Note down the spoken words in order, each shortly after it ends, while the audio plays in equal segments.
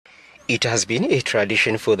It has been a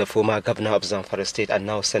tradition for the former governor of Zamfara State and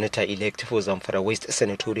now Senator-elect for Zamfara West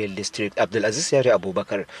Senatorial District, Abdulaziz Yari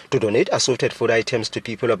Abubakar, to donate assorted food items to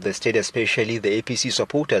people of the state, especially the APC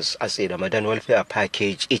supporters, as a Ramadan welfare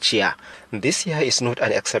package each year. This year is not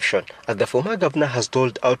an exception, as the former governor has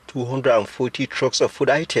doled out 240 trucks of food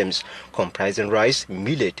items, comprising rice,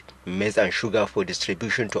 millet, maize and sugar for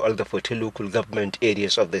distribution to all the 40 local government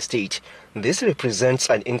areas of the state. This represents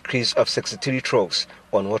an increase of 63 trucks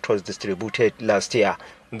on what was distributed last year.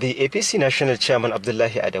 The APC National Chairman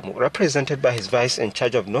Abdullahi Adamu, represented by his vice in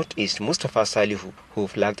charge of Northeast Mustafa Salihu, who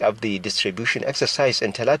flagged up the distribution exercise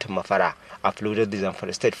in Zamfara, applauded the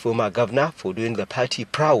Zamfara State former governor for doing the party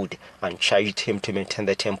proud and charged him to maintain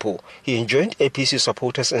the tempo. He enjoined APC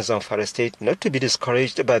supporters in Zamfara State not to be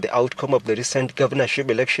discouraged by the outcome of the recent governorship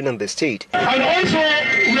election in the state. And also,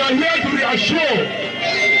 we are here to reassure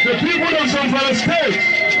the people of Zamfara State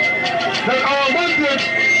that our mandate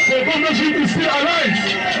for governorship is still alive.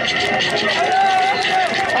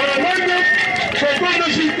 Our mandate for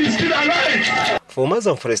governorship is still alive. Former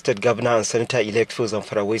Zamfara State Governor and Senator-elect for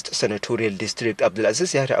Zamfara West Senatorial District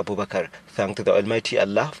Abdulaziz Yari Abubakar thanked the Almighty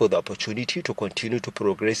Allah for the opportunity to continue to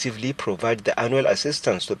progressively provide the annual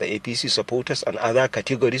assistance to the APC supporters and other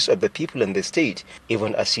categories of the people in the state,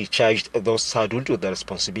 even as he charged those saddled with the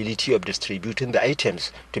responsibility of distributing the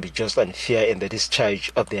items to be just and fair in the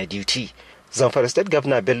discharge of their duty. Zamfara State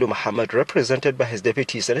Governor Bello Muhammad, represented by his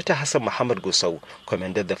deputy Senator Hassan Muhammad Gusau,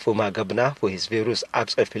 commended the former governor for his various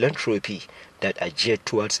acts of philanthropy that are geared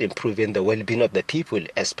towards improving the well-being of the people,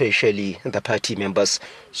 especially the party members.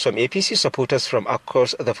 Some APC supporters from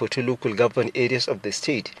across the 40 local government areas of the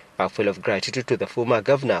state are full of gratitude to the former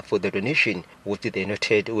governor for the donation, which they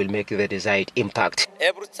noted will make the desired impact.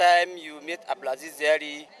 Every time you meet Abdulaziz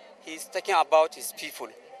Yari, he's talking about his people.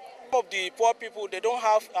 Some of the poor people, they don't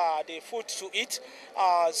have the food to eat.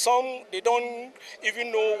 Some, they don't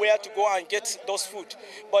even know where to go and get those food.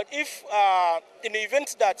 But if in the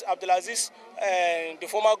event that Abdulaziz and the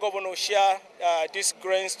former governor share these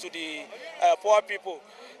grains to the poor people,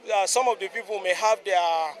 some of the people may have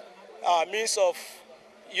their means of,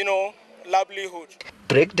 livelihood.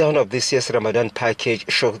 Breakdown of this year's Ramadan package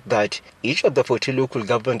showed that each of the 40 local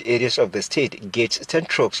government areas of the state gets 10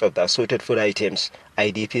 trucks of the assorted food items,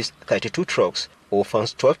 IDPs 32 trucks,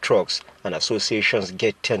 orphans 12 trucks, and associations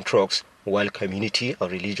get 10 trucks, while community or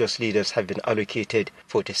religious leaders have been allocated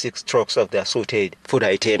 46 trucks of the assorted food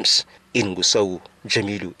items. In Gusau,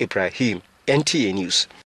 Jamilu Ibrahim, NTA News.